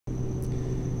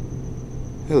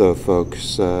Hello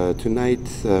folks, tonight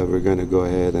we're going to go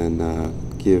ahead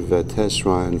and give a test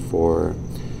run for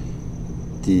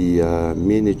the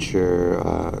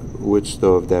miniature wood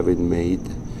stove that we made.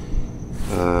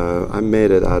 I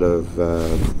made it out of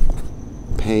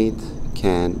paint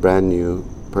can, brand new,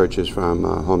 purchased from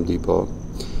Home Depot.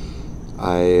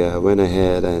 I went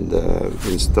ahead and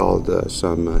installed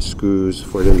some screws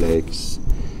for the legs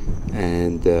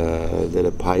and did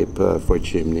a pipe for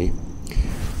chimney.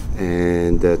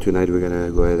 And tonight we're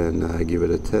gonna go ahead and give it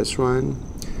a test run,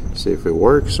 see if it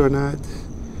works or not.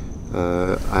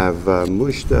 I've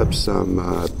mushed up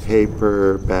some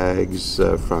paper bags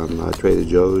from Trader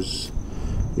Joe's.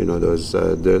 You know, those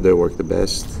they work the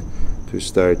best to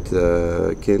start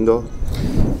Kindle.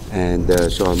 And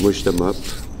so I mushed them up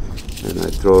and I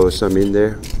throw some in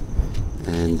there.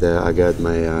 And I got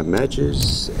my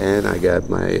matches and I got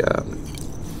my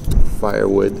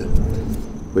firewood,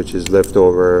 which is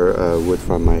leftover wood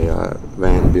from my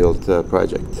van built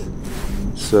project.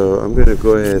 So I'm gonna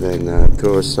go ahead and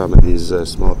throw some of these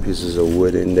small pieces of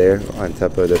wood in there on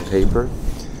top of the paper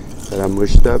that I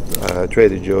mushed up.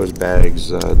 Trader Joe's bags,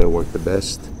 they work the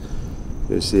best.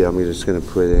 You see, I'm just gonna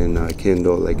put in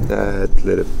Kindle like that,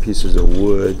 little pieces of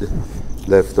wood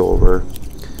left over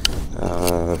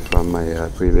from my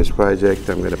previous project.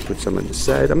 I'm gonna put some on the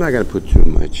side. I'm not gonna put too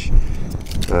much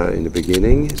in the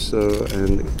beginning,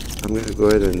 and I'm gonna go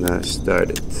ahead and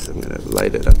start it. I'm gonna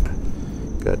light it up.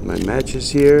 Got my matches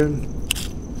here,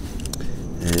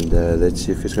 and let's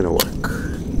see if it's gonna work.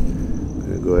 I'm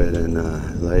gonna go ahead and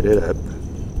light it up.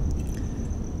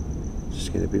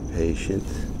 Just gonna be patient.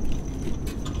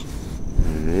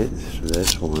 Alright, so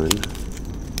that's one.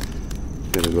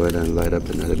 I'm gonna go ahead and light up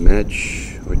another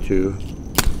match or two,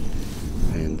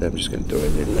 and I'm just gonna throw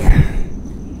it in there.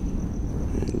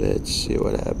 Let's see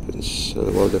what happens. So,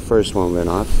 well, the first one went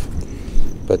off,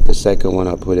 but the second one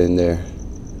I put in there,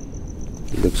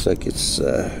 it looks like it's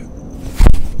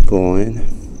going.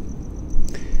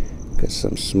 Got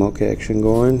some smoke action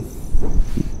going.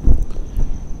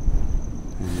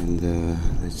 And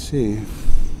let's see.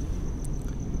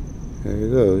 There it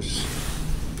goes.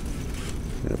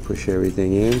 I'm gonna push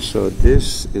everything in. So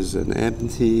this is an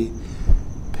empty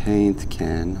paint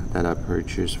can that I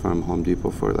purchased from Home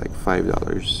Depot for like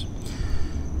 $5,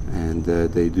 and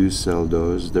they do sell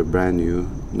those. They're brand new,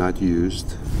 not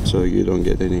used, so you don't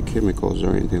get any chemicals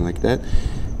or anything like that.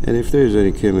 And if there's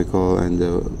any chemical in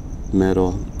the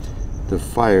metal, the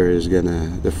fire is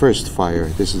gonna, the first fire,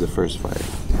 this is the first fire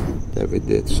that we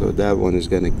did, so that one is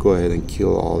gonna go ahead and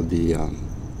kill all the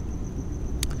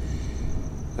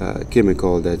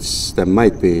chemical that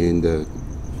might be in the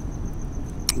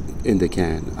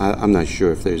can. I'm not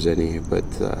sure if there's any, but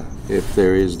if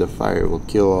there is, the fire will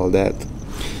kill all that.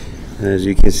 And as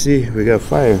you can see, we got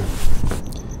fire.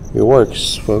 It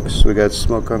works, folks. We got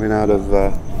smoke coming out of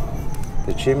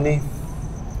the chimney.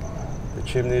 The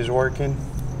chimney is working,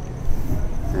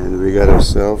 and we got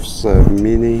ourselves a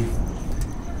mini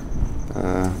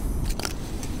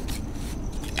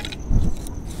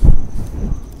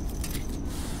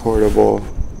portable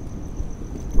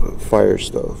fire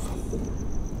stove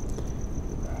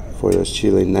for those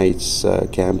chilly nights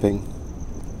camping.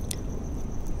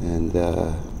 And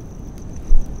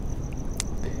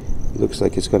looks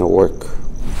like it's gonna work.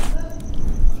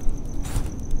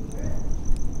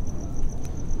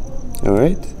 All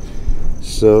right,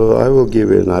 so I will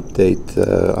give you an update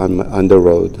on the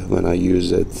road when I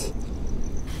use it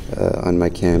on my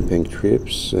camping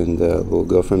trips, and we'll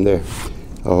go from there.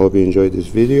 I hope you enjoyed this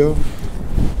video.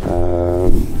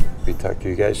 We talk to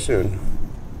you guys soon.